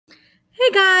Hey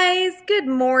guys, good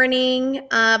morning.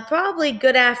 Probably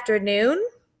good afternoon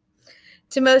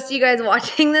to most of you guys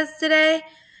watching this today.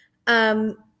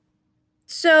 Um,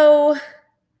 so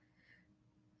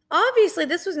obviously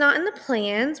this was not in the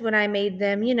plans when I made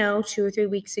them, 2 or 3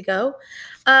 weeks ago.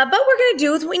 But we're gonna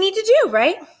do what we need to do,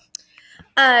 right?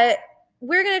 Uh,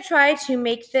 we're gonna try to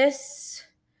make this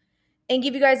and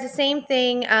give you guys the same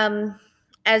thing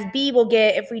as B will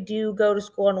get if we do go to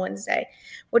school on Wednesday.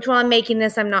 Which while I'm making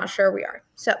this, I'm not sure we are.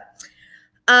 So,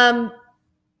 um,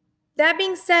 that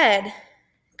being said,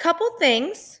 couple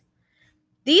things.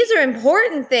 These are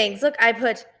important things. Look, I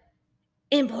put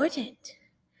important.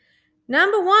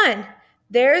 Number one,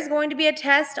 there is going to be a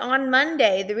test on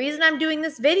Monday. The reason I'm doing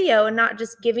this video and not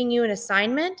just giving you an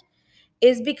assignment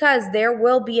is because there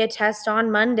will be a test on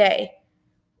Monday.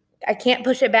 I can't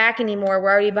push it back anymore.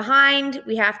 We're already behind.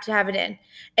 We have to have it in.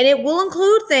 And it will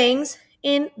include things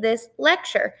in this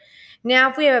lecture. Now,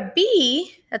 if we have a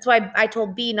B, that's why I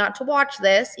told B not to watch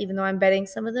this, even though I'm betting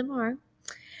some of them are.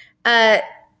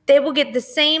 They will get the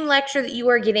same lecture that you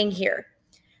are getting here.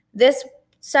 This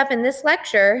stuff in this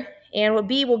lecture and what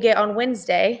B will get on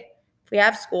Wednesday, if we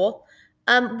have school,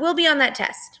 will be on that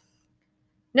test.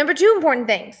 Number two important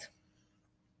things.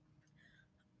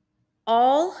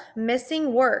 All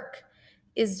missing work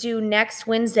is due next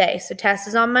Wednesday. So test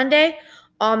is on Monday.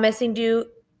 All missing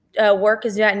work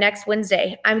is due next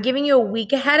Wednesday. I'm giving you a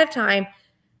week ahead of time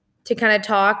to kind of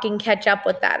talk and catch up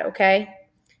with that, okay?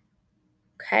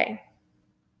 Okay.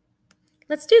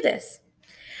 Let's do this.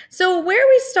 So where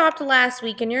we stopped last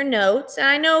week in your notes, and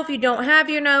I know if you don't have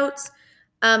your notes,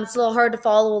 it's a little hard to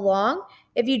follow along.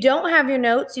 If you don't have your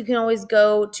notes, you can always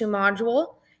go to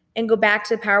module and go back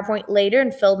to the PowerPoint later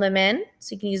and fill them in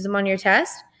so you can use them on your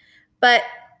test. But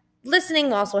listening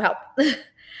will also help.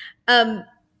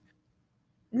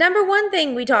 Number one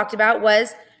thing we talked about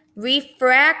was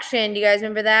refraction. Do you guys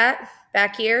remember that?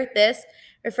 Back here, this.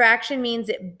 Refraction means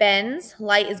it bends.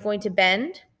 Light is going to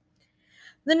bend.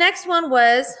 The next one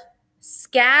was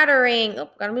scattering. Oh,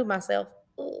 gotta move myself.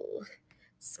 Ooh.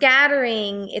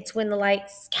 Scattering. It's when the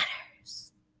light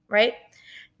scatters, right?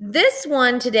 This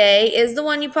one today is the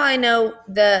one you probably know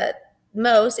the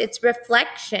most. It's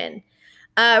reflection.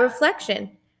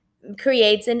 Reflection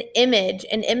creates an image.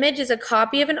 An image is a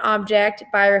copy of an object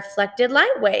by reflected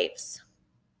light waves.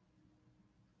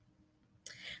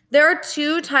 There are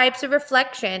two types of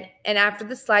reflection, and after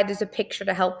the slide, there's a picture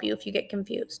to help you if you get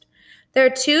confused. There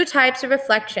are two types of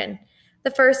reflection.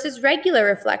 The first is regular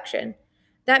reflection.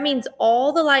 That means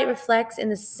all the light reflects in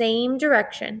the same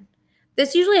direction.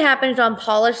 This usually happens on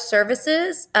polished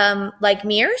surfaces like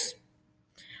mirrors,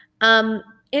 and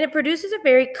it produces a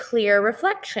very clear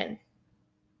reflection.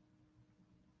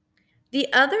 The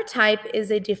other type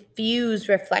is a diffuse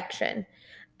reflection.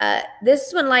 This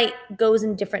is when light goes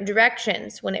in different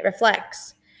directions when it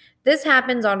reflects. This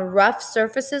happens on rough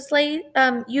surfaces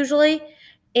usually,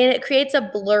 and it creates a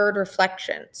blurred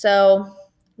reflection. So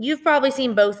you've probably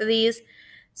seen both of these.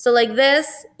 So like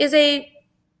this is a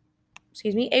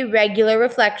regular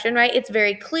reflection, right? It's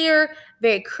very clear,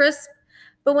 very crisp.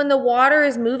 But when the water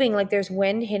is moving, like there's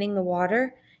wind hitting the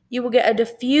water, you will get a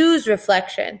diffuse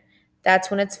reflection.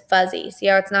 That's when it's fuzzy. See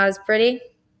how it's not as pretty?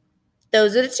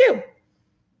 Those are the two.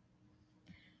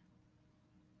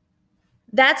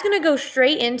 That's going to go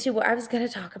straight into what I was going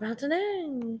to talk about today.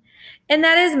 And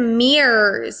that is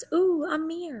mirrors. Ooh, a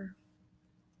mirror.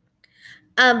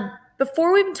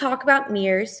 Before we even talk about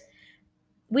mirrors,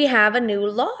 we have a new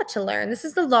law to learn. This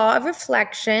is the law of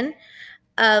reflection.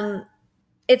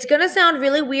 It's going to sound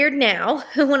really weird now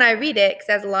when I read it because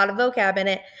it has a lot of vocab in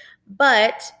it.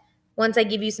 But once I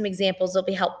give you some examples, it'll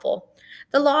be helpful.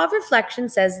 The law of reflection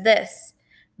says this.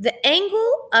 The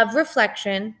angle of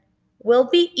reflection will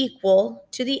be equal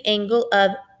to the angle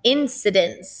of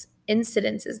incidence.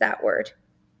 Incidence is that word.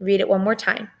 Read it one more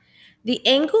time. The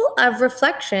angle of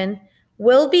reflection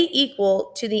will be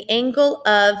equal to the angle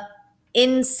of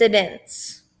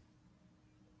incidence.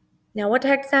 Now, what the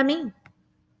heck does that mean?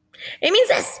 It means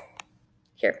this.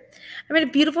 Here, I made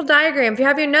a beautiful diagram. If you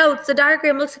have your notes, the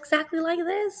diagram looks exactly like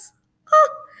this. Oh.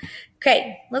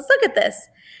 Okay, let's look at this.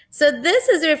 So this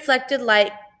is a reflected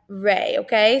light ray,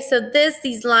 okay? So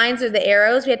these lines are the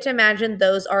arrows. We have to imagine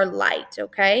those are light,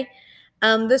 okay?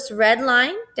 This red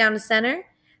line down the center,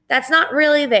 that's not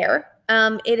really there.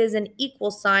 It is an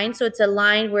equal sign, so it's a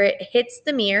line where it hits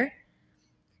the mirror.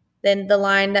 Then the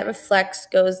line that reflects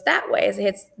goes that way as it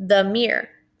hits the mirror.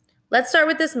 Let's start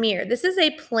with this mirror. This is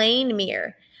a plane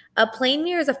mirror. A plane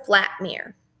mirror is a flat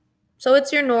mirror. So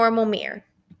it's your normal mirror.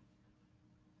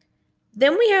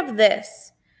 Then we have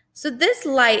this. So this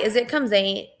light, as it comes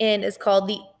in is called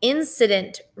the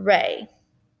incident ray.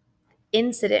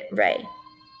 incident ray.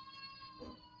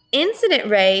 Incident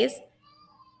rays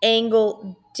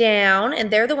angle down,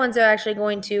 and they're the ones that are actually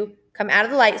going to come out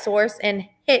of the light source and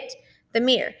hit the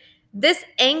mirror. This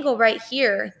angle right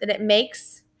here that it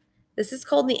makes, this is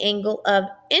called the angle of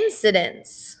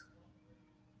incidence.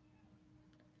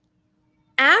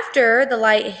 After the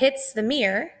light hits the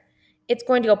mirror, it's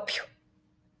going to go pew,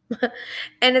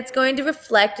 and it's going to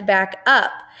reflect back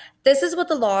up. This is what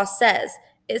the law says.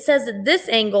 It says that this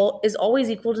angle is always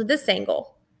equal to this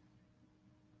angle.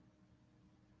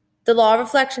 The law of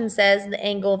reflection says the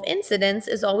angle of incidence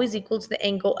is always equal to the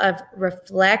angle of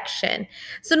reflection.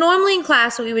 So normally in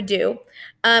class, what we would do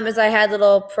is I had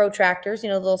little protractors,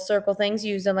 little circle things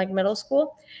used in like middle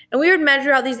school, and we would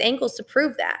measure out these angles to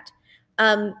prove that.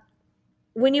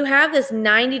 When you have this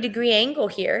 90-degree angle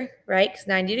here, right, because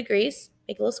 90 degrees,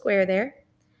 make a little square there,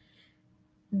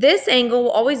 this angle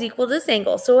will always equal this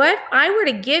angle. So if I were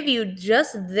to give you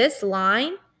just this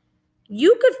line,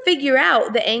 you could figure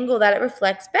out the angle that it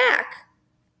reflects back.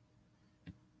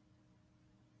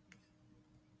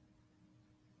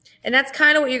 And that's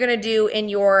kind of what you're going to do in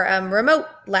your remote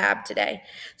lab today.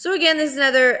 So again, this is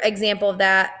another example of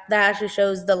that actually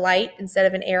shows the light instead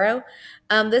of an arrow.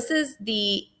 This is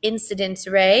the incidence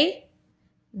ray.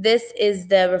 This is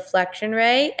the reflection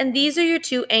ray. And these are your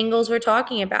two angles we're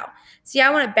talking about. See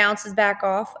how when it bounces back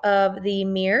off of the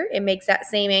mirror, it makes that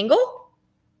same angle?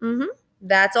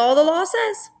 That's all the law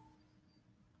says.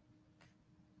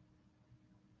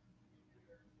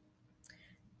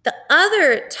 The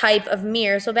other type of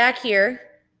mirror, so back here,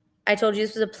 I told you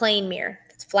this was a plane mirror.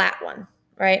 It's a flat one,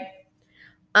 right?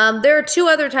 There are two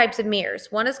other types of mirrors.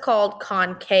 One is called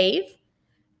concave,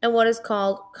 and one is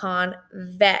called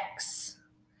convex.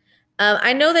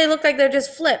 I know they look like they're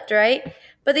just flipped, right?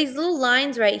 But these little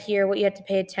lines right here, what you have to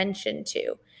pay attention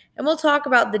to. And we'll talk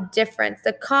about the difference.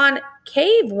 The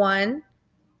concave one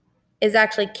is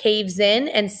actually caves in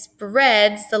and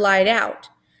spreads the light out.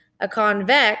 A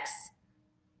convex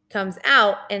comes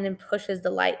out and then pushes the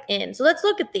light in. So let's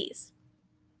look at these.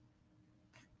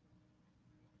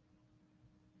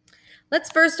 Let's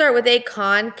first start with a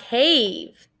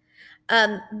concave.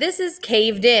 This is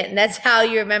caved in. That's how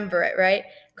you remember it, right?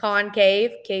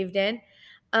 Concave, caved in.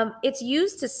 It's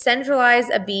used to centralize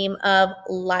a beam of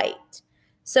light.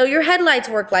 So your headlights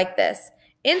work like this.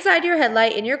 Inside your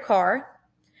headlight in your car,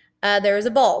 there is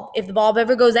a bulb. If the bulb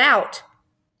ever goes out,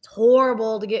 it's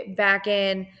horrible to get back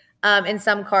in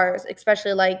some cars,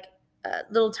 especially like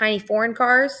little tiny foreign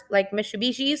cars like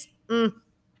Mitsubishis.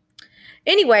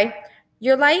 Anyway,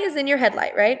 your light is in your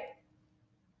headlight, right?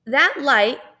 That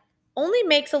light only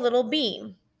makes a little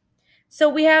beam. So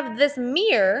we have this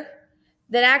mirror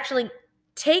that actually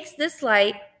takes this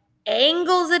light,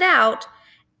 angles it out,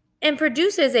 and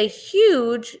produces a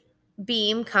huge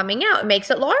beam coming out. It makes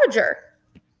it larger.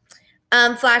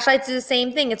 Flashlights do the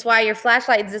same thing. It's why your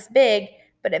flashlight is this big,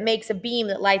 but it makes a beam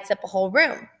that lights up a whole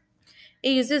room.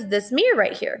 It uses this mirror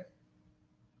right here.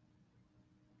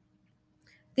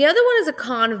 The other one is a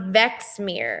convex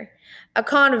mirror. A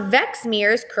convex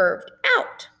mirror is curved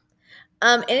out,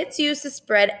 and it's used to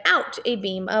spread out a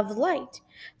beam of light.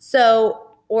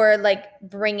 Or like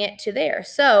bring it to there.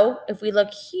 So if we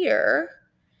look here,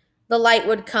 the light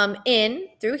would come in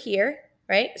through here,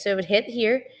 right? So it would hit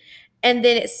here, and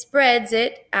then it spreads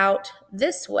it out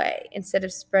this way instead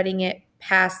of spreading it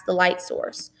past the light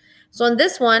source. So on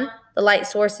this one, the light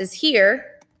source is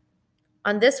here.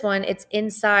 On this one, it's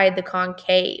inside the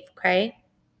concave, okay?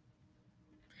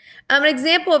 An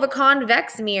example of a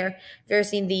convex mirror, if you've ever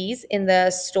seen these in the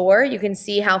store, you can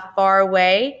see how far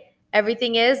away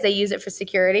everything is. They use it for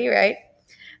security, right?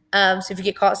 So if you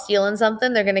get caught stealing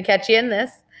something, they're going to catch you in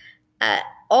this.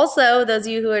 Also, those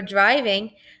of you who are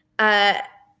driving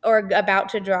or about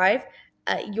to drive,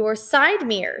 your side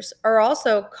mirrors are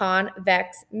also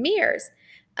convex mirrors.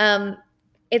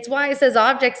 It's why it says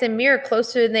objects in mirror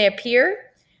closer than they appear,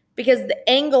 because the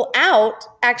angle out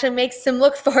actually makes them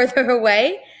look farther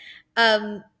away.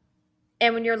 And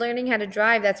when you're learning how to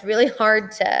drive, that's really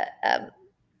hard to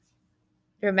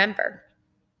remember.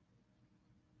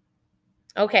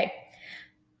 Okay,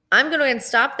 I'm going to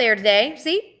stop there today.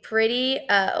 See, pretty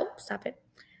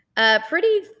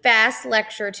fast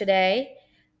lecture today.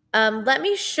 Let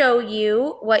me show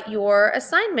you what your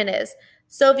assignment is.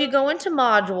 So if you go into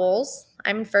modules,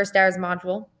 I'm in first hour's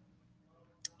module,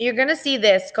 you're going to see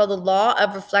this called the Law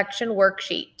of Reflection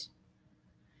worksheet.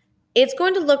 It's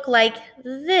going to look like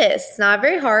this. It's not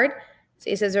very hard. See,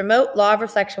 it says Remote Law of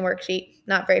Reflection worksheet.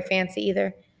 Not very fancy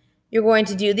either. You're going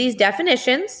to do these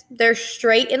definitions. They're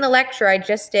straight in the lecture I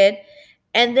just did.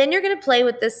 And then you're going to play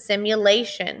with this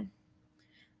simulation.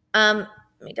 Let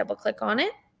me double click on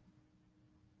it.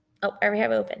 Oh, I already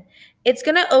have it open. It's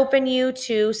going to open you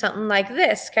to something like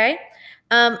this, okay?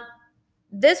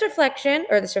 This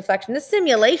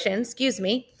simulation, excuse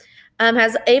me,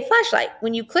 has a flashlight.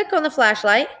 When you click on the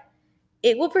flashlight,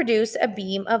 it will produce a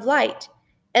beam of light.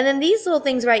 And then these little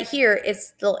things right here,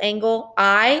 it's little angle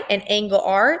I and angle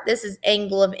R. This is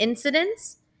angle of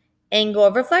incidence, angle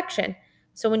of reflection.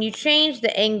 So when you change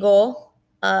the angle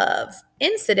of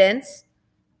incidence,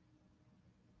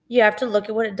 you have to look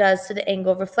at what it does to the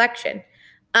angle of reflection.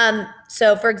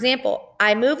 So for example,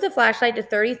 I move the flashlight to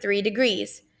 33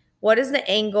 degrees. What is the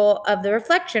angle of the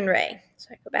reflection ray? So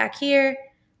I go back here,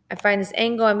 I find this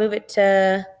angle, I move it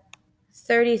to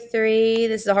 33.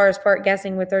 This is the hardest part,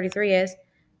 guessing what 33 is.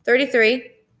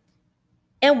 33.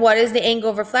 And what is the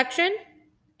angle of reflection?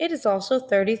 It is also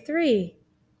 33.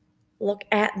 Look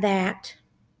at that.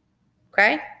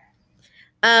 Okay?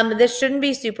 This shouldn't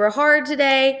be super hard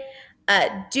today.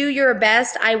 Do your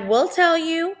best. I will tell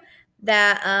you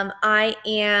that I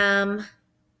am...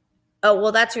 Oh,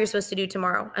 well, that's what you're supposed to do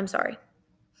tomorrow. I'm sorry.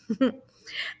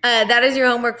 That is your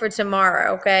homework for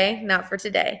tomorrow, okay? Not for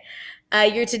today.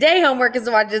 Your today homework is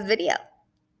to watch this video.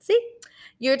 See?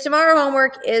 Your tomorrow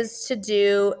homework is to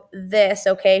do this,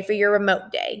 okay, for your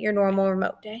remote day, your normal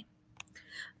remote day.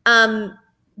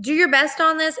 Do your best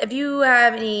on this. If you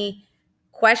have any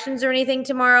questions or anything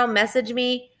tomorrow, message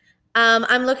me.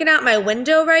 I'm looking out my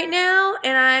window right now,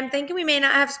 and I'm thinking we may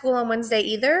not have school on Wednesday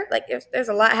either. Like, there's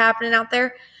a lot happening out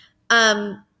there.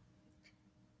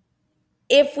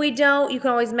 If we don't, you can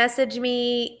always message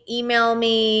me, email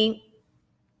me.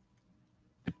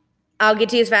 I'll get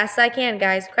to you as fast as I can,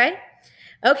 guys, okay?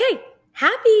 Okay,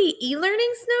 happy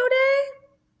e-learning snow day.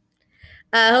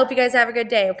 I hope you guys have a good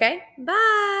day, okay?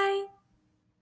 Bye.